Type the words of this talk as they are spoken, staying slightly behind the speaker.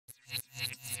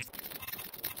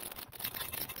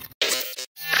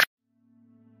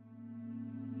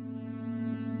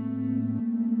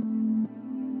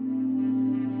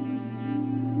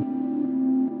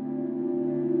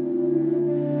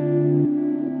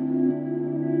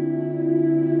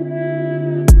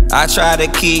I try to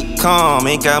keep calm,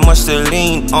 ain't got much to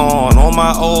lean on. All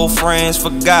my old friends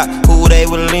forgot who they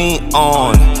would lean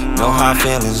on. No hard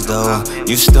feelings though,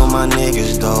 you still my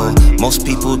niggas though. Most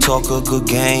people talk a good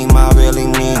game, I really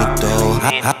mean it though.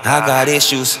 I got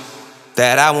issues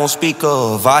that I won't speak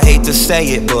of. I hate to say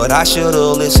it, but I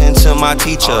should've listened to my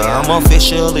teacher. I'm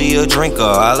officially a drinker,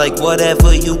 I like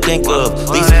whatever you think of.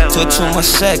 Least took too much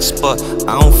sex, but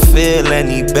I don't feel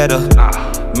any better.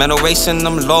 Man, I'm racing,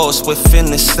 I'm lost within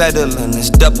the settling. This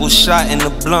double shot in the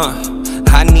blunt,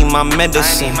 I need my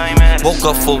medicine. Woke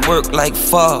up for work like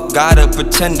fuck, gotta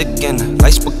pretend again.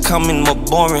 Life's becoming more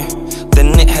boring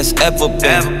than it has ever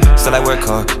been. Still I work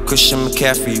hard, Christian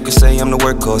McCaffrey, you can say I'm the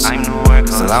workhorse.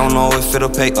 Still I don't know if it'll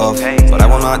pay off, but I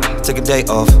will not take a day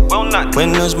off.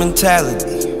 Winner's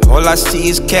mentality, all I see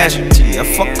is casualty. I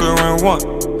fuck her and run,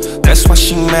 that's why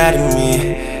she mad at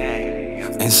me.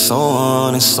 And so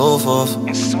on and so forth.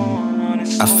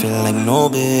 I feel like no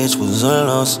bitch was a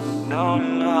loss.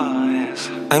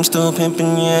 I'm still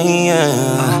pimping, yeah,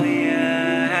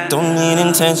 yeah. Don't need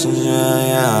intentions, yeah,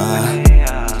 yeah.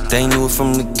 They knew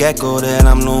from the get-go that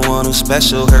I'm the one who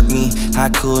special. Hurt me, I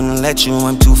couldn't let you,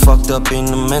 I'm too fucked up in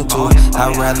the mental.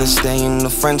 I'd rather stay in the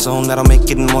friend zone, that'll make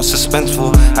it more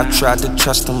suspenseful. I've tried to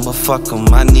trust them, but fuck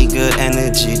them, I need good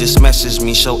energy. Just message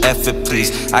me, show effort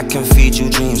please. I can feed you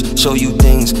dreams, show you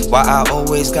things. Why I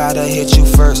always gotta hit you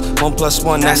first. 1 +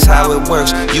 1, that's how it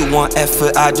works. You want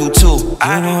effort, I do too. You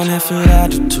want effort, I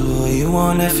do too. You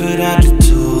want effort, I do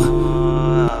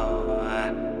too.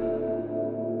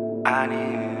 I need it.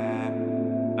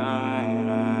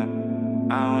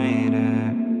 I'm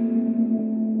waiting.